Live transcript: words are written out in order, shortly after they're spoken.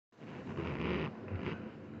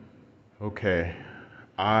Okay.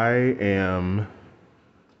 I am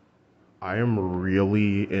I am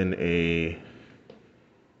really in a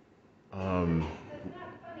um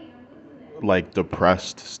like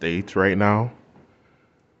depressed state right now.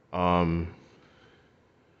 Um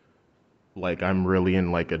like I'm really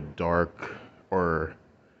in like a dark or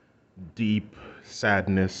deep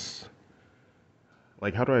sadness.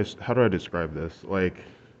 Like how do I describe this? Like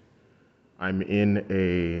I'm in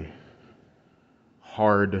a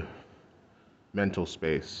hard mental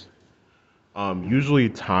space.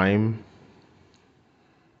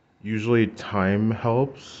 Usually time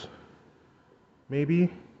helps maybe.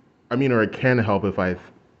 I mean, or it can help if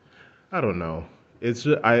I don't know. It's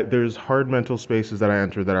just, there's hard mental spaces that I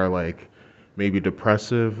enter that are like maybe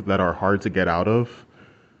depressive that are hard to get out of.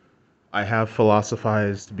 I have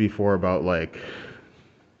philosophized before about like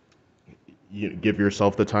you give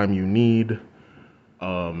yourself the time you need.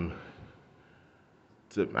 Um,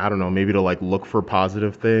 I don't know, maybe to like look for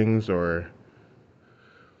positive things or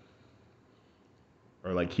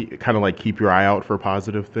like kind of like keep your eye out for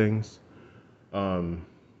positive things. Um,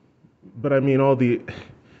 but I mean, all the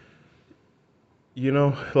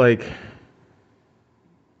like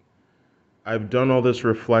I've done all this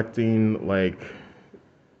reflecting, like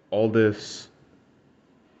all this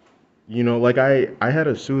like I had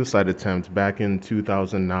a suicide attempt back in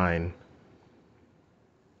 2009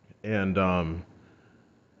 and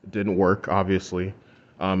it didn't work obviously.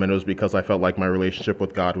 And it was because I felt like my relationship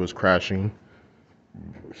with God was crashing.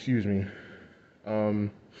 Excuse me.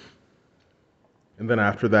 Um and then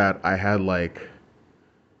after that I had like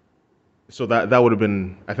so that would have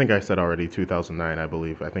been I think I said already 2009, I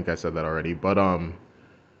believe. I think I said that already. But um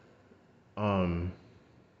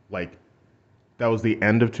like that was the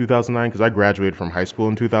end of 2009 because I graduated from high school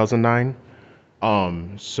in 2009.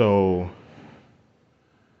 So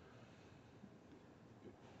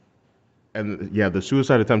and yeah, the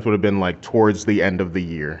suicide attempt would have been like towards the end of the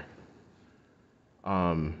year.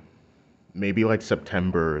 Um, Maybe like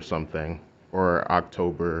September or something, or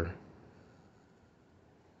October,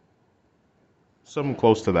 something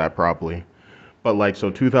close to that probably. But like so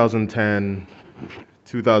 2010,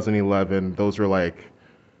 2011, those were like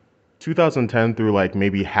 2010 through like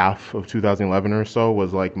maybe half of 2011 or so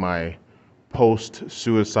was like my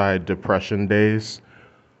post-suicide depression days.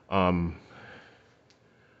 Um,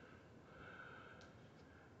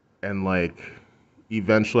 and like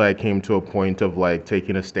eventually I came to a point of like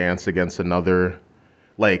taking a stance against another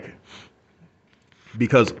like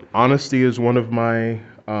because honesty is one of my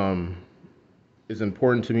is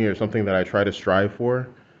important to me or something that I try to strive for.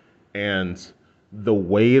 And the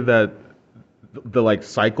way that the like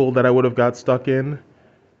cycle that I would have got stuck in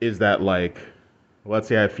is that like let's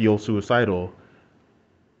say I feel suicidal,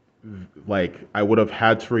 like I would have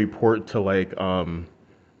had to report to like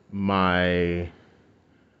my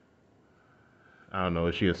I don't know,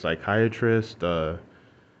 is she a psychiatrist?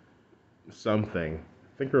 Something.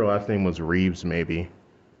 I think her last name was Reeves maybe.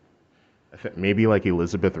 Maybe like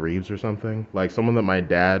Elizabeth Reeves or something. Like someone that my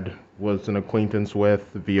dad was an acquaintance with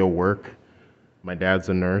via work. My dad's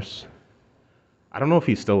a nurse. I don't know if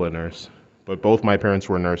he's still a nurse, but both my parents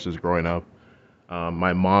were nurses growing up.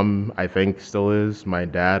 My mom, I think, still is. My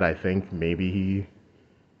dad, I think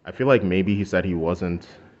I feel like maybe he said he wasn't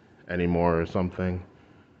anymore or something.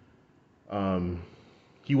 Um,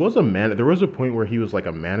 he was a man. There was a point where he was like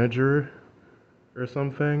a manager or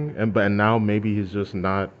something, and now maybe he's just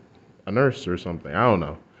not a nurse or something. I don't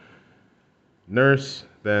know. Nurse,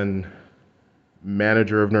 then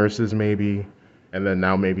manager of nurses maybe, and then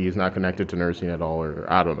now maybe he's not connected to nursing at all, or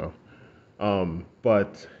I don't know.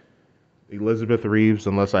 But Elizabeth Reeves,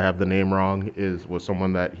 unless I have the name wrong, is was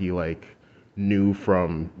someone that he like knew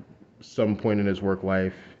from some point in his work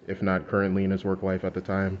life, if not currently in his work life at the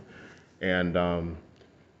time. And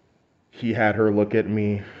he had her look at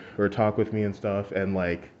me or talk with me and stuff, and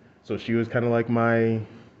like so she was kind of like my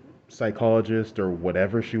psychologist or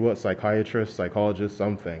whatever she was, psychiatrist, psychologist,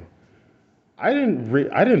 something. I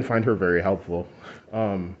didn't find her very helpful.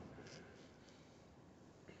 Um,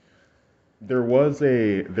 there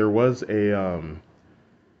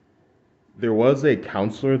was a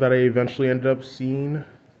counselor that I eventually ended up seeing.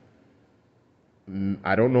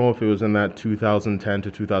 I don't know if it was in that 2010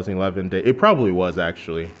 to 2011 day. It probably was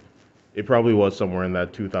actually. It probably was somewhere in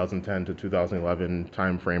that 2010 to 2011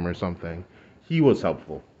 time frame or something. He was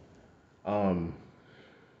helpful. Um,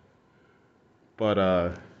 but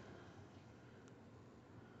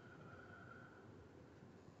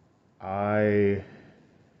I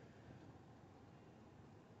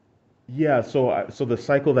yeah. So the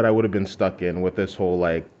cycle that I would have been stuck in with this whole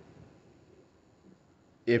like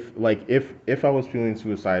if I was feeling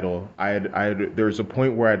suicidal, there was a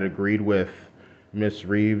point where I'd agreed with Miss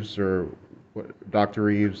Reeves or Dr.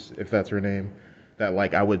 Reeves, if that's her name, that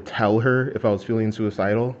like I would tell her if I was feeling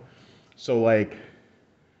suicidal. So like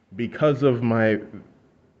because of my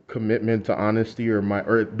commitment to honesty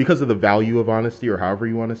or because of the value of honesty or however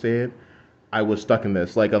you want to say it, I was stuck in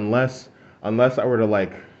this. Like unless I were to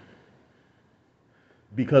like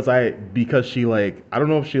because she like I don't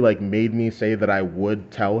know if she like made me say that I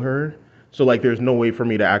would tell her. So like there's no way for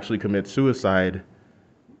me to actually commit suicide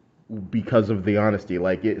because of the honesty.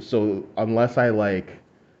 Like it so unless I like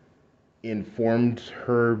informed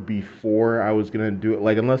her before I was gonna do it,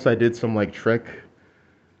 like unless I did some like trick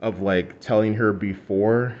of like telling her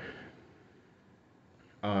before,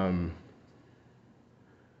 um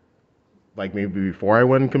like maybe before I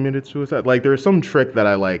went and committed suicide. Like there's some trick that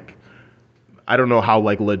I don't know how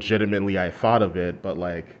like legitimately I thought of it, but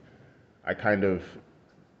like I kind of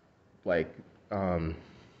like um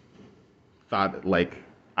thought like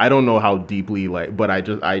I don't know how deeply like but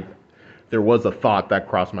I there was a thought that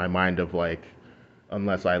crossed my mind of like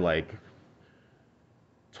unless I like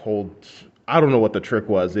told I don't know what the trick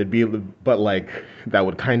was. It'd be but like that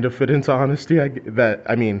would kind of fit into honesty.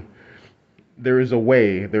 I mean there is a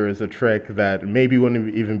way, there is a trick that maybe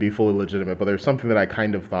wouldn't even be fully legitimate, but there's something that I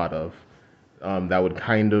kind of thought of that would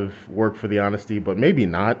kind of work for the honesty, but maybe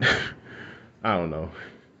not. I don't know.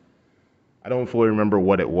 I don't fully remember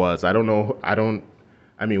what it was. I don't know.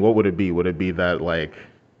 I mean, what would it be? Would it be that, like,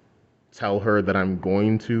 tell her that I'm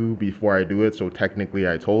going to before I do it, so technically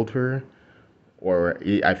I told her? Or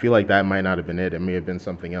I feel like that might not have been it. It may have been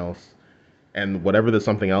something else. And whatever the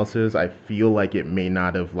something else is, I feel like it may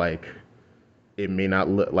not have, like, it may not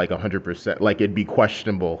look like 100%. Like, it'd be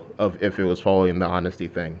questionable of if it was following the honesty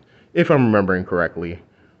thing, if I'm remembering correctly.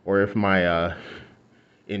 Or if my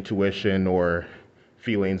intuition or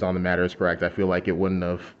feelings on the matter is correct. I feel like it wouldn't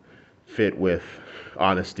have fit with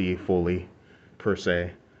honesty fully, per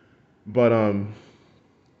se. But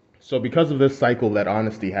so because of this cycle that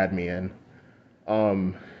honesty had me in,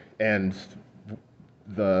 um, and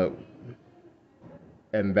the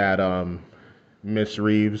and that Miss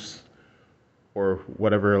Reeves or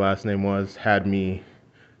whatever her last name was had me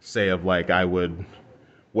say of like I would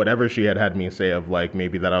whatever she had me say of like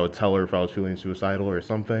maybe that I would tell her if I was feeling suicidal or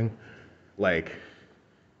something. Like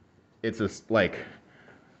it's just like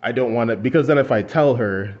I don't want to because then if I tell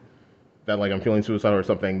her that like I'm feeling suicidal or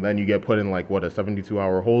something, then you get put in like what a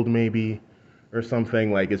 72-hour hold maybe or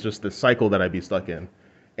something. Like it's just the cycle that I'd be stuck in.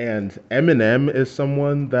 And Eminem is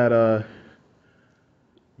someone that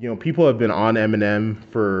people have been on Eminem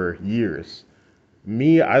for years.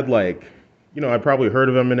 Me, I'd like I've probably heard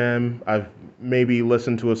of Eminem. I've maybe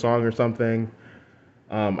listened to a song or something.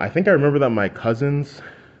 I think I remember that my cousins,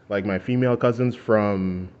 like my female cousins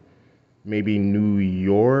from maybe New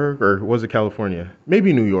York or was it California?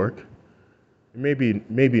 Maybe New York. Maybe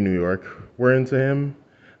New York. Were into him.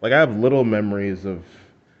 Like I have little memories of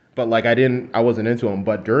but like I wasn't into him,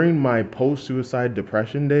 but during my post-suicide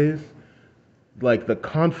depression days, like the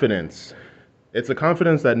confidence, it's a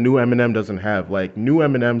confidence that new Eminem doesn't have. Like new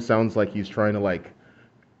Eminem sounds like he's trying to like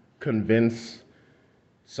convince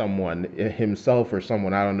someone himself or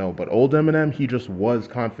someone I don't know, but old Eminem he just was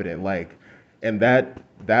confident like and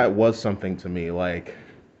that was something to me like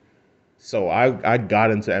so I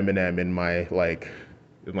got into Eminem in like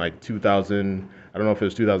 2000. I don't know if it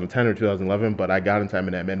was 2010 or 2011, but I got into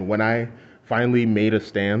Eminem. And when I finally made a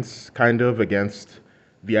stance kind of against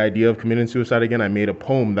the idea of committing suicide again, I made a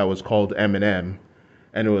poem that was called Eminem,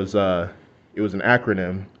 and it was an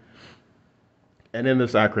acronym. And in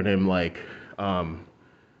this acronym, like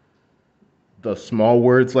the small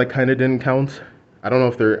words like kind of didn't count. I don't know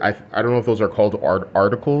if those are called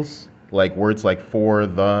articles, like words like for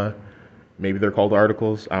the maybe they're called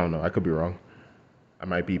articles. I don't know. I could be wrong. I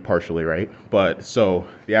might be partially right. But so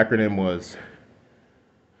the acronym was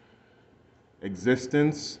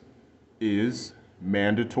existence is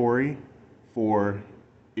mandatory for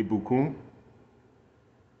Ibukum.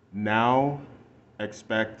 Now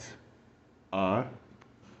expect a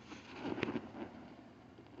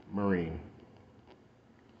Marine.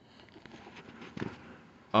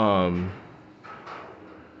 Um,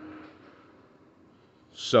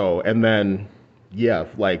 so and then yeah,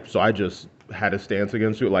 like so I just had a stance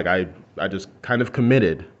against it. Like I just kind of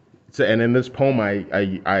committed. So and in this poem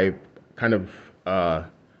I kind of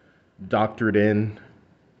doctored in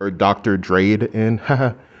or Dr. Dre'd in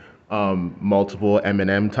multiple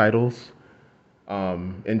Eminem titles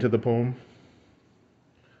into the poem.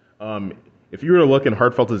 Um, if you were to look in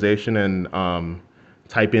heartfeltization and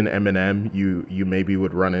type in Eminem, you maybe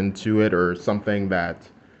would run into it or something that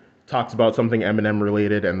talks about something Eminem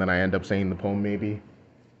related, and then I end up saying the poem maybe.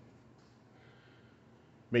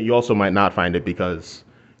 But you also might not find it because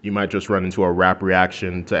you might just run into a rap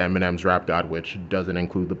reaction to Eminem's Rap God, which doesn't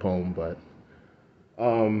include the poem. But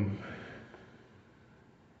um,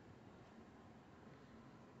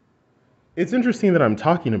 it's interesting that I'm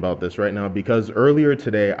talking about this right now because earlier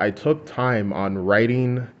today I took time on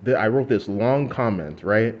writing. I wrote this long comment,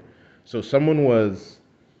 right? So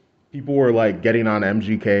people were like getting on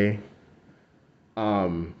MGK.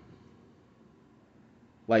 Um,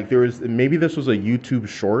 like there was maybe this was a YouTube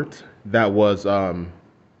short that was of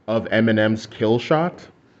Eminem's Kill Shot.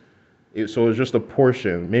 So it was just a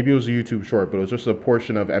portion. Maybe it was a YouTube short, but it was just a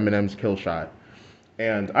portion of Eminem's Kill Shot.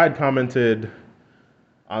 And I'd commented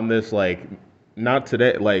on this like not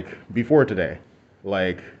today, like before today.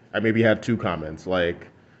 Like I maybe had two comments, like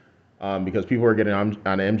because people were getting on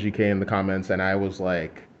MGK in the comments, and I was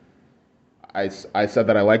like, I said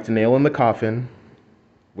that I liked Nail in the Coffin,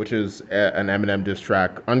 which is an Eminem diss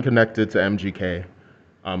track, unconnected to MGK,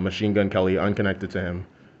 Machine Gun Kelly, unconnected to him,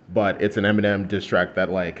 but it's an Eminem diss track that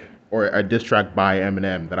like, or a diss track by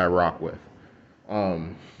Eminem that I rock with.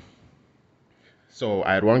 Um, so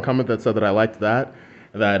I had one comment that said that I liked that,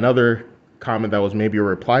 and then another comment that was maybe a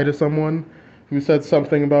reply to someone who said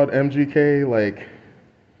something about MGK, like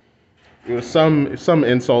it was some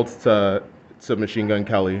insults to Machine Gun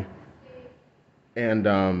Kelly, and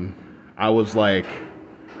I was like,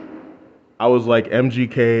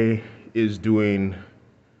 MGK is doing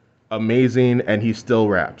amazing and he still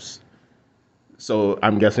raps. So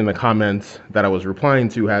I'm guessing the comment that I was replying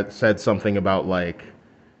to had said something about like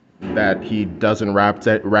that he doesn't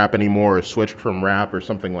rap anymore or switched from rap or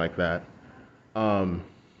something like that. Um,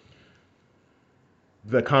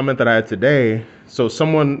 the comment that I had today,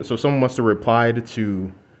 someone must have replied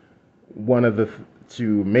to one of the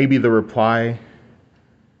to maybe the reply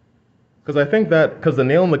because I think that because the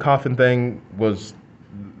nail in the coffin thing was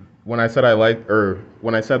when I said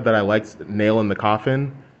that I liked nail in the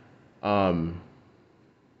coffin, um,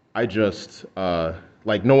 I just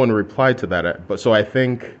like no one replied to that, but so I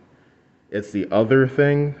think it's the other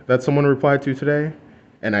thing that someone replied to today,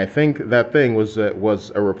 and I think that thing was a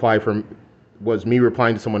reply from was me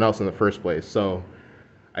replying to someone else in the first place. So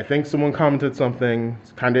I think someone commented something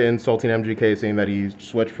kind of insulting MGK, saying that he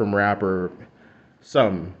switched from rap or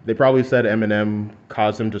some. They probably said Eminem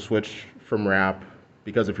caused him to switch from rap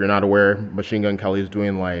because if you're not aware, Machine Gun Kelly is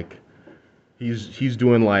doing like he's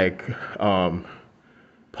doing like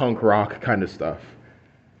punk rock kind of stuff.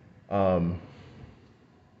 Um,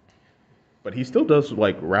 but he still does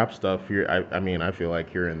like rap stuff here. I mean, I feel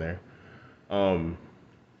like here and there. Um,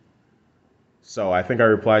 so I think I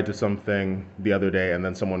replied to something the other day, and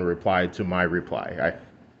then someone replied to my reply.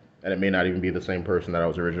 And it may not even be the same person that I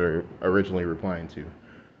was originally replying to.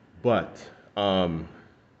 But I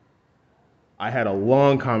had a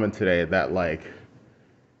long comment today that like,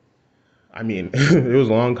 I mean, it was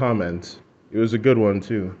a long comment. It was a good one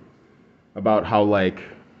too, about how like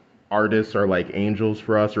artists are like angels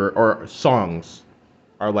for us, or songs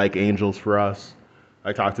are like angels for us.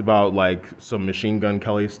 I talked about like some Machine Gun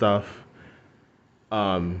Kelly stuff.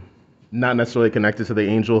 Um, Not necessarily connected to the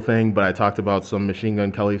angel thing, but I talked about some Machine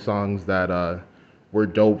Gun Kelly songs that were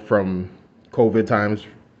dope from COVID times.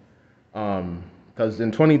 Because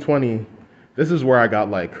in 2020, this is where I got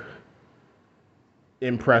like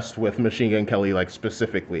impressed with Machine Gun Kelly, like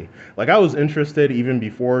specifically. Like I was interested even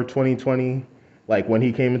before 2020, like when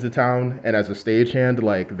he came into town, and as a stagehand,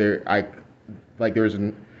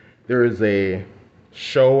 there is a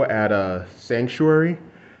show at a sanctuary,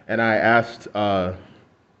 and I asked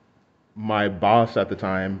my boss at the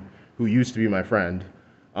time, who used to be my friend,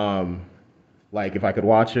 um, like if I could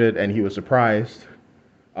watch it, and he was surprised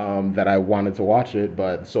that I wanted to watch it.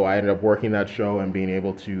 But so I ended up working that show and being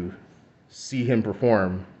able to see him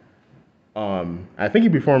perform. I think he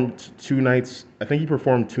performed 2 nights. I think he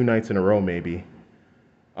performed 2 nights in a row, maybe.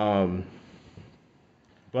 Um,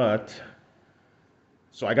 but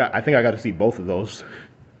so I think I got to see both of those.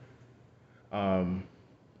 Um,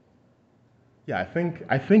 yeah, I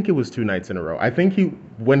think it was 2 nights in a row. I think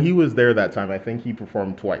when he was there that time, I think he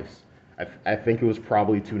performed twice. I think it was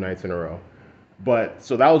probably 2 nights in a row. But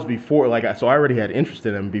so that was before, like, so I already had interest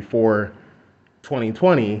in him before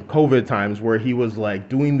 2020 COVID times, where he was like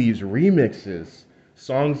doing these remixes,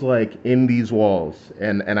 songs like "In These Walls,"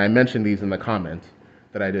 and I mentioned these in the comment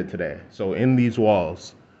that I did today. So "In These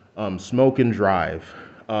Walls," "Smoke and Drive,"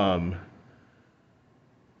 um,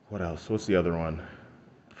 what else? What's the other one?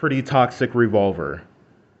 "Pretty Toxic Revolver."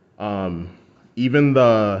 Um, Even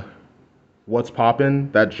the "What's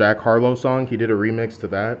Poppin'," that Jack Harlow song, he did a remix to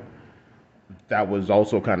that. that was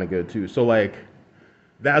also kind of good too. So like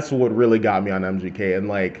that's what really got me on MGK. And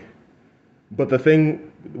like, but the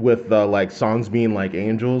thing with the like songs being like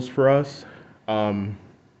angels for us, um,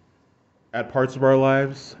 at parts of our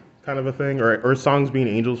lives, kind of a thing, or songs being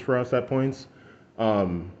angels for us at points.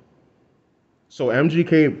 Um, so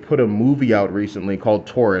MGK put a movie out recently called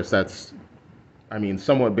Taurus. That's, I mean,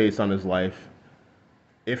 somewhat based on his life,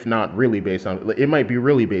 if not really based on. It might be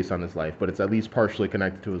really based on his life, but it's at least partially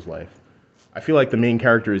connected to his life. I feel like the main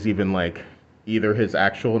character is even like either his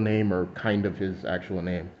actual name or kind of his actual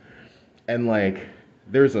name. And like,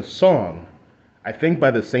 there's a song, I think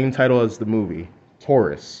by the same title as the movie,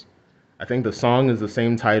 Taurus. I think the song is the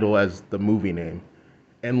same title as the movie name.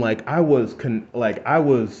 And like, I was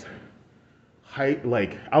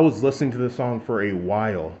like I was listening to the song for a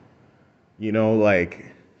while. Like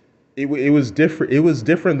it was different. It was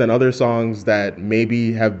different than other songs that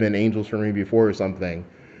maybe have been angels for me before or something,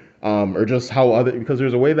 or just how other because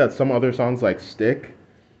there's a way that some other songs like stick,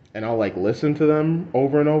 and I'll like listen to them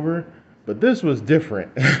over and over. But this was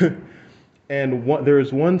different. And there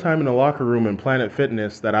was one time in the locker room in Planet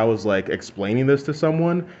Fitness that I was like explaining this to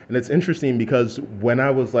someone, and it's interesting because when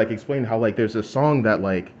I was like explaining how like there's a song that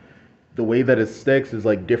like the way that it sticks is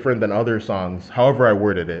like different than other songs, however I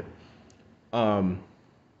worded it, um,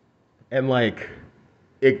 and like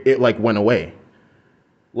it like went away.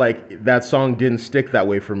 Like that song didn't stick that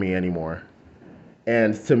way for me anymore,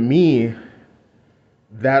 and to me,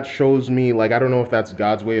 that shows me like I don't know if that's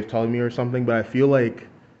God's way of telling me or something, but I feel like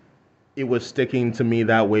it was sticking to me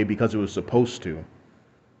that way because it was supposed to.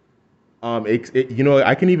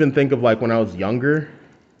 I can even think of like when I was younger,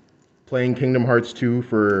 playing Kingdom Hearts 2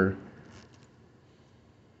 for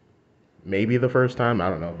maybe the first time, I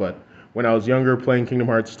don't know, but when I was younger playing Kingdom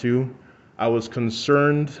Hearts 2, I was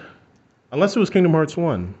concerned, unless it was Kingdom Hearts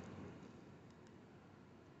 1.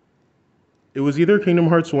 It was either Kingdom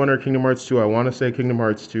Hearts 1 or Kingdom Hearts 2. I want to say Kingdom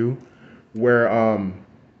Hearts 2, where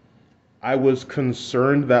I was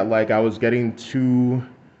concerned that like I was getting too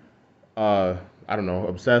I don't know,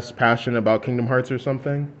 obsessed, passionate about Kingdom Hearts or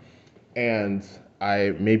something. And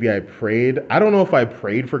I prayed. I don't know if I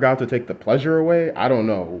prayed for God to take the pleasure away. I don't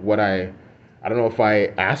know if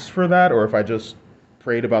I asked for that or if I just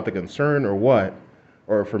prayed about the concern or what,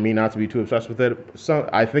 or for me not to be too obsessed with it. So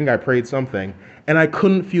I think I prayed something, and I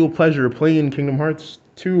couldn't feel pleasure playing Kingdom Hearts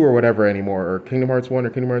 2 or whatever anymore, or Kingdom Hearts 1 or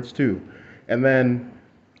Kingdom Hearts 2. And then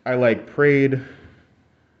I like prayed.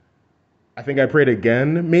 I think I prayed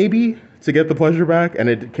again, maybe to get the pleasure back, and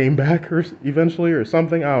it came back or eventually or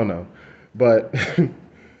something. I don't know, but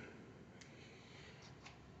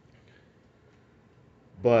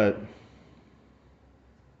but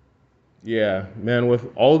yeah, man,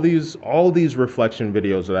 with all these reflection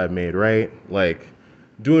videos that I've made, right? Like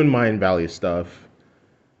doing Mind Valley stuff.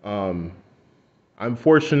 Um, I'm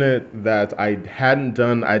fortunate that I'd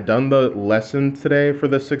done the lesson today for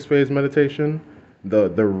the 6 phase meditation, the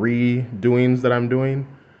redoings that I'm doing.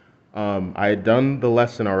 I had done the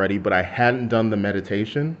lesson already, but I hadn't done the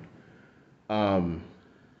meditation. Um,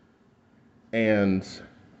 and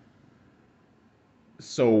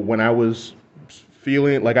so when I was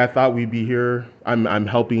feeling like I thought we'd be here, I'm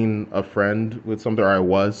helping a friend with something, or I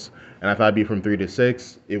was, and I thought I'd be from 3 to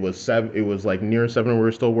 6. It was 7. It was like near 7. We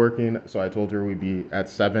were still working, so I told her we'd be at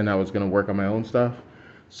 7. I was gonna work on my own stuff.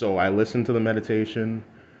 So I listened to the meditation,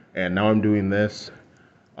 and now I'm doing this.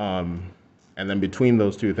 Um, and then between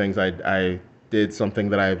those two things, I did something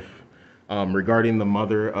that regarding the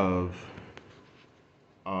mother of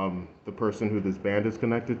the person who this band is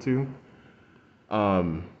connected to.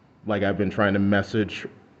 Like I've been trying to message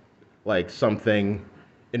like something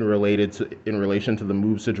in relation to the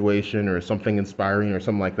move situation or something inspiring or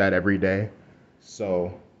something like that every day.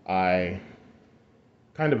 So I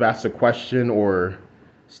kind of asked a question or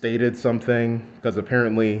stated something because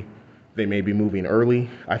apparently they may be moving early.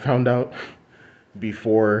 I found out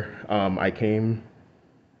before I came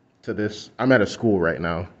to this. I'm at a school right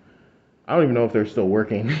now. I don't even know if they're still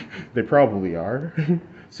working. They probably are,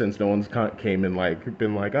 since no one's came and like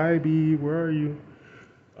been like, "IB, where are you?"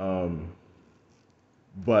 Um,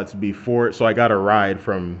 but before, so I got a ride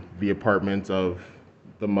from the apartment of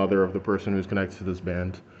the mother of the person who's connected to this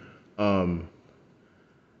band. Um,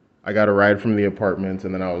 I got a ride from the apartment,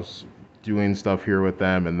 and then I was doing stuff here with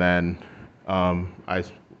them, and then I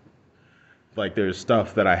like there's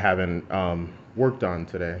stuff that I haven't worked on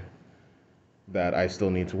today that I still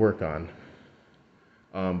need to work on.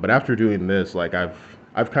 But after doing this, like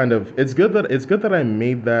I've kind of it's good that I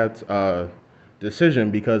made that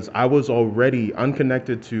decision because I was already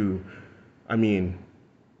unconnected to. I mean,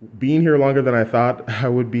 being here longer than I thought I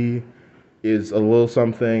would be. is a little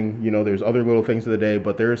something. You know, there's other little things of the day,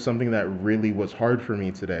 but there is something that really was hard for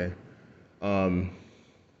me today. Um,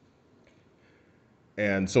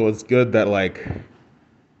 and so it's good that like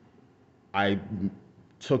I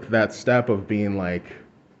took that step of being like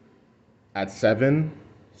at 7.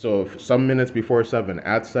 So if some minutes before 7,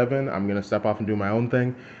 at 7, I'm gonna step off and do my own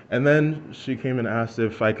thing. And then she came and asked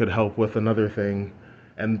if I could help with another thing,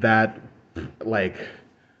 and that like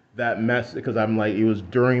that mess because I'm like it was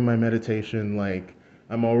during my meditation. Like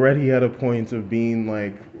I'm already at a point of being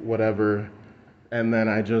like whatever. And then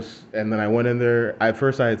I went in there. At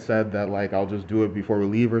first, I had said that like I'll just do it before we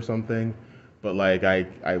leave or something, but like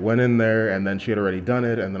I went in there and then she had already done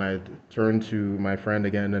it, and then I turned to my friend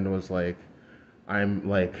again and was like, I'm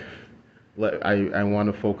like, I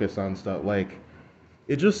want to focus on stuff. Like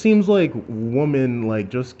it just seems like women like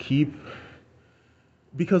just keep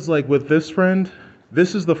because like with this friend,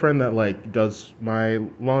 this is the friend that like does my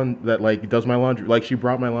laundry. Like she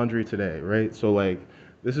brought my laundry today, right? So like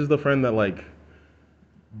this is the friend that like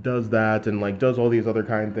does that and like does all these other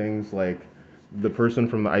kind things like the person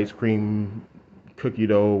from the ice cream cookie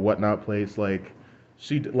dough whatnot place like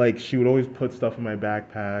she would always put stuff in my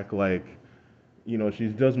backpack like she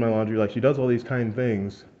does my laundry like she does all these kind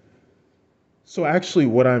things. So actually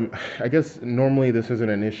I guess normally this isn't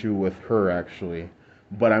an issue with her actually,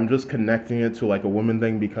 but I'm just connecting it to like a woman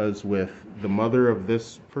thing because with the mother of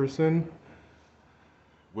this person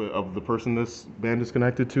of the person this band is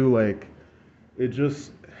connected to like it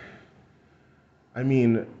just I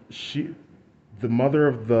mean, the mother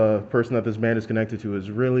of the person that this band is connected to,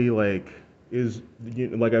 is really like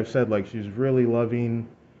I've said, like she's really loving.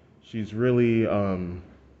 She's really,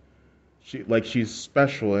 she's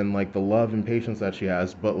special in like the love and patience that she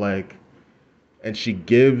has, but like, and she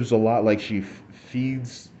gives a lot. Like she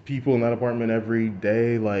feeds people in that apartment every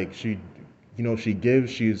day. Like she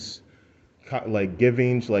gives. She's like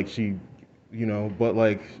giving. Like but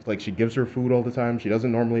like she gives her food all the time. She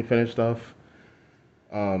doesn't normally finish stuff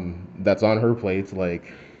that's on her plate.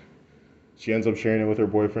 Like she ends up sharing it with her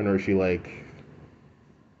boyfriend, or she like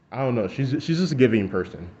I don't know. She's just a giving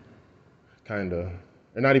person, kinda,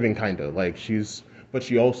 or not even kinda. Like but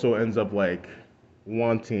she also ends up like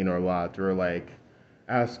wanting a lot, or like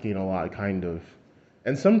asking a lot, kind of.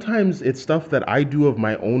 And sometimes it's stuff that I do of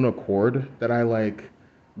my own accord that I like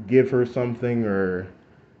give her something or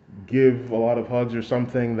give a lot of hugs or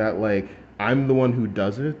something that like I'm the one who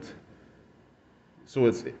does it.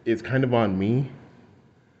 So it's kind of on me.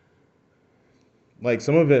 Like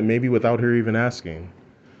some of it maybe without her even asking.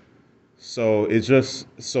 So it's just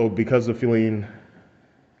so because of feeling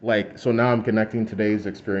like so now I'm connecting today's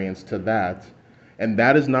experience to that. And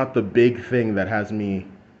that is not the big thing that has me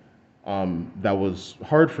that was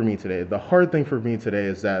hard for me today. The hard thing for me today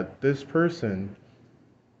is that this person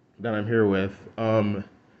that I'm here with, at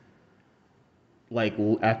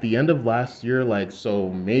the end of last year, like so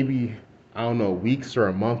maybe I don't know, weeks or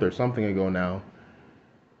a month or something ago now,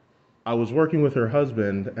 I was working with her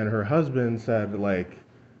husband and her husband said like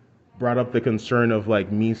brought up the concern of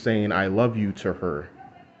like me saying I love you to her.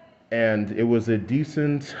 And it was a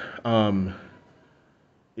decent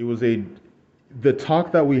it was a the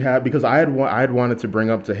talk that we had because I had wanted to bring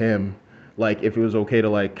up to him like if it was okay to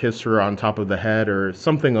like kiss her on top of the head or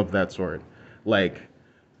something of that sort. Like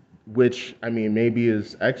which I mean maybe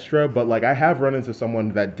is extra, but like I have run into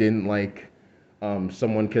someone that didn't like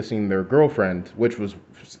someone kissing their girlfriend, which was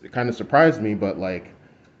kind of surprised me, but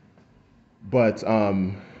but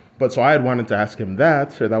so I had wanted to ask him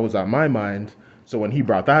that, so that was on my mind. So when he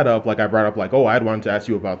brought that up, like I brought up like, oh, I'd wanted to ask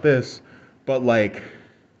you about this, but like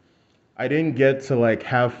I didn't get to like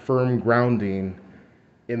have firm grounding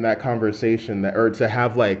in that conversation that or to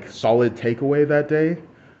have like solid takeaway that day.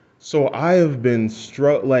 So I have been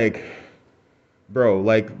struck like bro,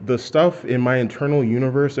 like the stuff in my internal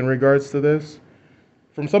universe in regards to this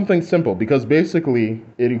from something simple because basically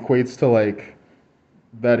it equates to like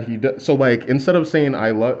that he does. So like instead of saying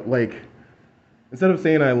I love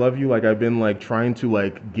you, like I've been like trying to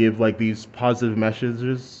like give like these positive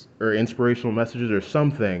messages or inspirational messages or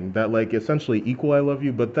something that like essentially equal I love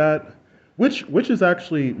you, but that which is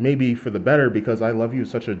actually maybe for the better because I love you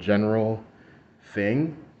is such a general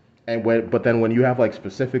thing. And but then when you have like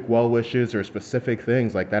specific well wishes or specific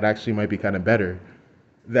things, like that actually might be kind of better.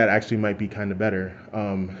 That actually might be kind of better,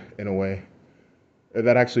 in a way.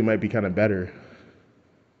 That actually might be kind of better.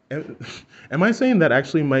 Am, am I saying that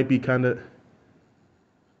actually might be kind of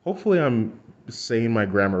hopefully I'm saying my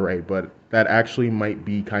grammar right, but that actually might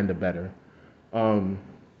be kind of better. Um,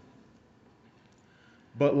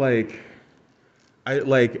 but like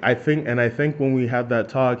I think when we had that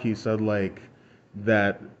talk, he said like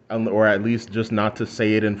that, or at least just not to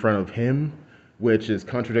say it in front of him, which is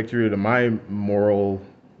contradictory to my moral,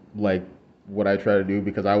 like what I try to do,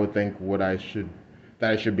 because I would think that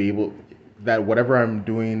I should be able, that whatever I'm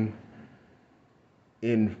doing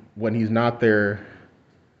in when he's not there,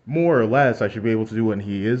 more or less, I should be able to do when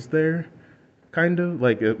he is there, kind of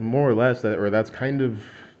like more or less that, or that's kind of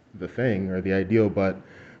the thing or the ideal, but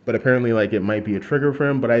apparently like it might be a trigger for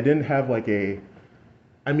him. But I didn't have like a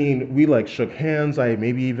I mean, we like shook hands. I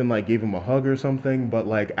maybe even like gave him a hug or something. But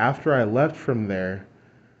like after I left from there,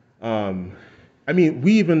 um, I mean,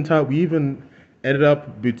 we even ended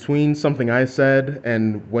up between something I said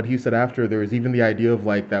and what he said after. There was even the idea of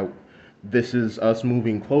like that this is us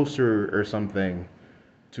moving closer or something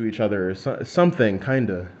to each other, or something kind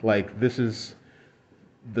of like this is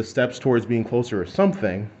the steps towards being closer or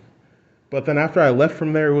something. But then after I left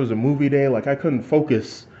from there, it was a movie day. Like I couldn't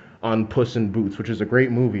focus on Puss in Boots, which is a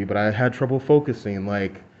great movie, but I had trouble focusing.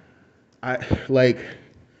 I like,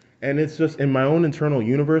 and it's just in my own internal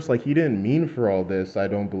universe. Like he didn't mean for all this. I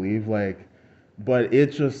don't believe. But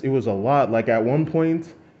it was a lot. Like at one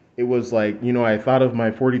point, it was like I thought of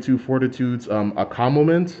my 42 fortitudes a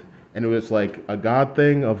compliment, and it was like a God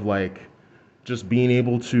thing of like just being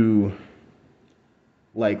able to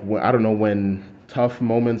like I don't know when tough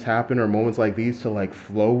moments happen or moments like these to like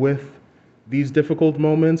flow with these difficult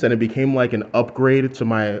moments, and it became like an upgrade to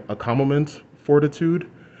my accompaniment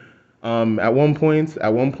fortitude. At one point, I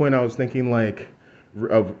was thinking like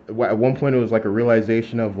of at one point it was like a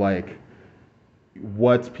realization of like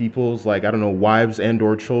what people's like I don't know wives and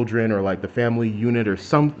or children or like the family unit or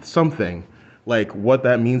something like what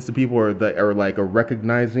that means to people or like a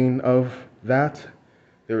recognizing of that.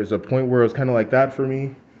 There was a point where it was kind of like that for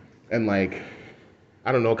me, and like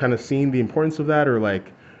I don't know, kind of seeing the importance of that or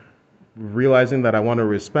like realizing that I want to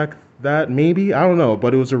respect that maybe I don't know,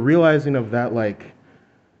 but it was a realizing of that like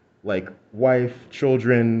wife,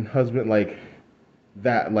 children, husband, like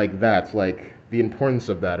that's like the importance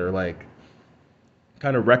of that or like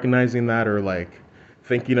kind of recognizing that or like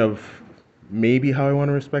thinking of maybe how I want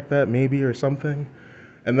to respect that maybe or something.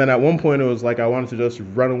 And then at one point it was like I wanted to just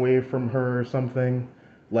run away from her or something.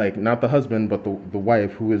 Like not the husband but the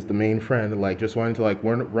wife who is the main friend, like just wanting to like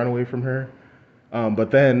run away from her.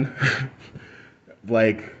 But then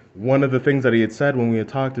like one of the things that he had said when we had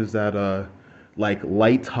talked is that like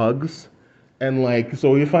light hugs and like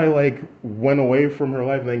so if I like went away from her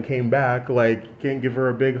life and then came back like can't give her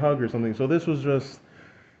a big hug or something. So this was just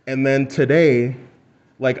and then today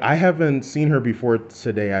like I haven't seen her before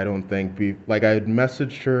today, I don't think. Like I had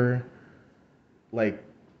messaged her like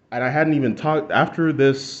and I hadn't even talked after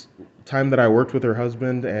this time that I worked with her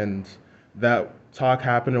husband and that talk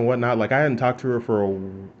happened and whatnot. Like I hadn't talked to her for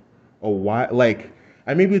a while. Like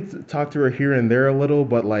I maybe talked to her here and there a little,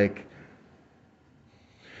 but like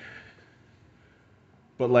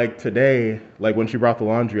today, like when she brought the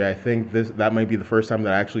laundry, I think this that might be the first time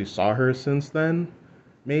that I actually saw her since then,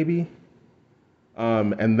 maybe.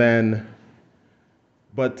 And then,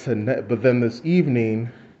 but then this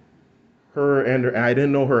evening, and I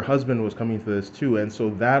didn't know her husband was coming to this too, and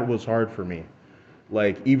so that was hard for me.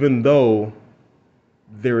 Like even though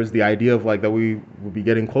there was the idea of like that we would be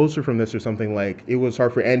getting closer from this or something, like it was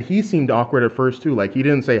hard for, and he seemed awkward at first too. Like he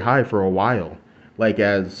didn't say hi for a while, like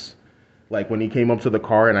as like when he came up to the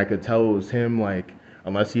car and I could tell it was him, like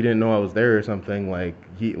unless he didn't know I was there or something, like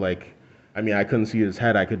he like I mean I couldn't see his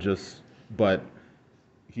head, I could just but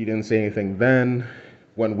he didn't say anything then.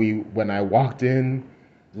 When I walked in,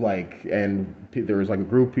 like and there was like a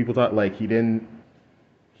group of people talk, like he didn't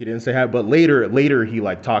say hi, but later he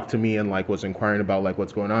like talked to me and like was inquiring about like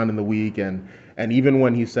what's going on in the week and even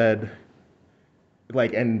when he said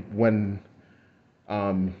like and when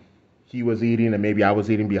um he was eating and maybe I was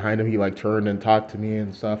eating behind him, he like turned and talked to me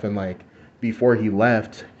and stuff and like before he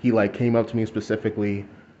left, he like came up to me specifically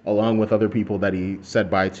along with other people that he said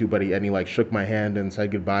bye to, but he like shook my hand and said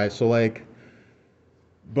goodbye. So like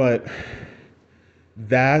but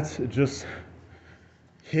that just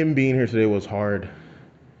him being here today was hard.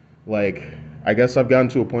 Like I guess I've gotten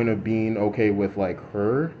to a point of being okay with like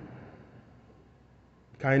her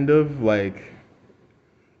kind of like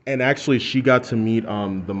and actually she got to meet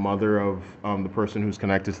the mother of the person who's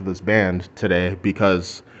connected to this band today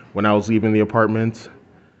because when I was leaving the apartment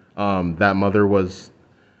that mother was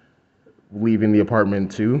leaving the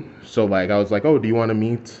apartment too. So like I was like, "Oh, do you want to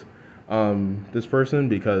meet this person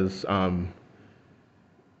because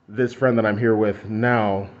this friend that I'm here with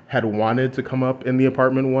now had wanted to come up in the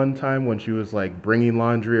apartment one time when she was like bringing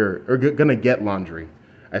laundry or gonna get laundry,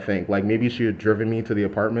 I think. Like maybe she had driven me to the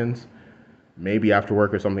apartment, maybe after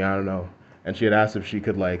work or something, I don't know. And she had asked if she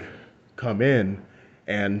could like come in,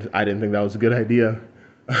 and I didn't think that was a good idea.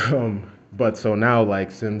 But so now, like,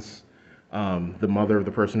 since the mother of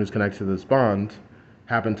the person who's connected to this bond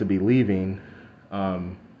happened to be leaving,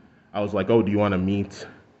 um, I was like, oh, do you want to meet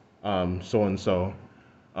so and so?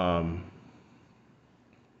 Um,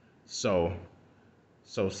 so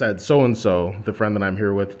so said so and so, the friend that I'm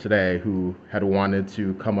here with today, who had wanted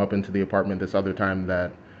to come up into the apartment this other time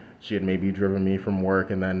that she had maybe driven me from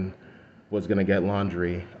work and then was gonna get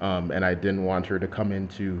laundry, and I didn't want her to come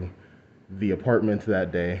into the apartment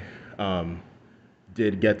that day. Um,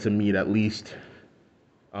 did get to meet at least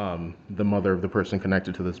the mother of the person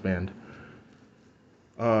connected to this band.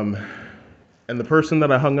 Um, and the person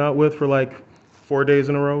that I hung out with for like 4 days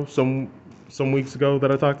in a row, some weeks ago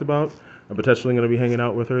that I talked about, I'm potentially going to be hanging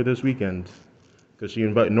out with her this weekend because she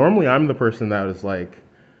invited. Normally, I'm the person that is like,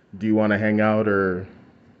 "Do you want to hang out or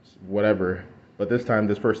whatever?" But this time,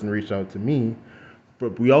 this person reached out to me.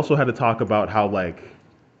 But we also had to talk about how like,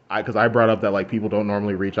 because I brought up that like people don't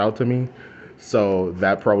normally reach out to me, so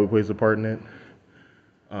that probably plays a part in it.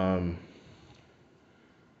 Um,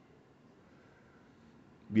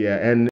 yeah, and